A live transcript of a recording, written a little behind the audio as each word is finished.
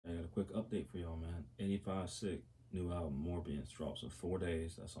quick update for y'all, man. 85 Sicc, new album, Morbius, drops in 4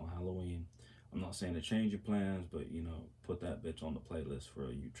 days. That's on Halloween. I'm not saying to change your plans, but, you know, put that bitch on the playlist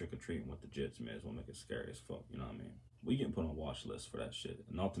for you trick-or-treating with the jits, man. It's gonna make it scary as fuck, you know what I mean? We getting put on watch list for that shit.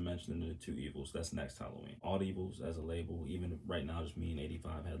 Not to mention the two evils, that's next Halloween. OddEvilz as a label, even right now, just me and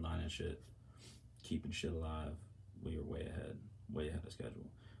 85 headlining shit, keeping shit alive. We are way ahead of schedule.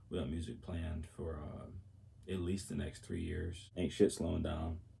 We got music planned for at least the next 3 years. Ain't shit slowing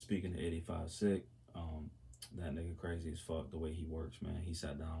down. Speaking of 85 Sicc, that nigga crazy as fuck the way he works, man. He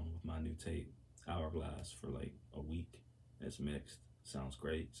sat down with my new tape, Hourglass, for like a week. It's mixed. Sounds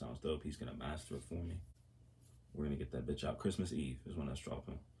great. Sounds dope. He's gonna master it for me. We're gonna get that bitch out. Christmas Eve is when that's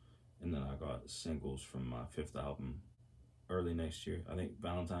dropping. And then I got singles from my 5th album early next year. I think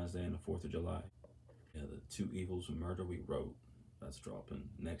Valentine's Day and the 4th of July. Yeah, the Two Evils of Murder We Wrote. That's dropping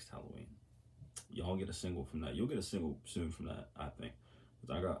next Halloween. Y'all get a single from that. You'll get a single soon from that, I think.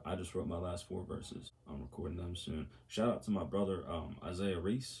 I just wrote my last 4 verses. I'm recording them soon. Shout out to my brother Isaiah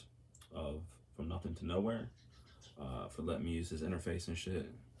Reese of From Nothing to Nowhere for letting me use his interface and shit.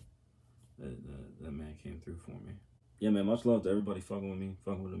 That man came through for me. Yeah, man, much love to everybody fucking with me,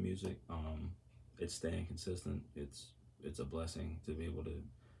 fucking with the music. It's staying consistent. It's a blessing to be able to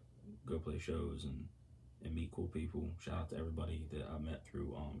go play shows and meet cool people. Shout out to everybody that I met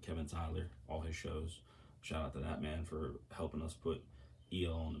through Kevin Tyler, all his shows. Shout out to that man for helping us put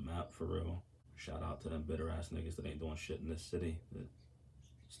EL on the map for real. Shout out to them bitter ass niggas that ain't doing shit in this city. That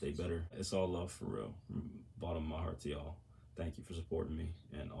stay better. It's all love for real. From bottom of my heart to y'all. Thank you for supporting me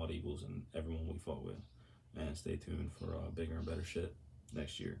and OddEvilz and everyone we fought with. And stay tuned for bigger and better shit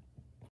next year.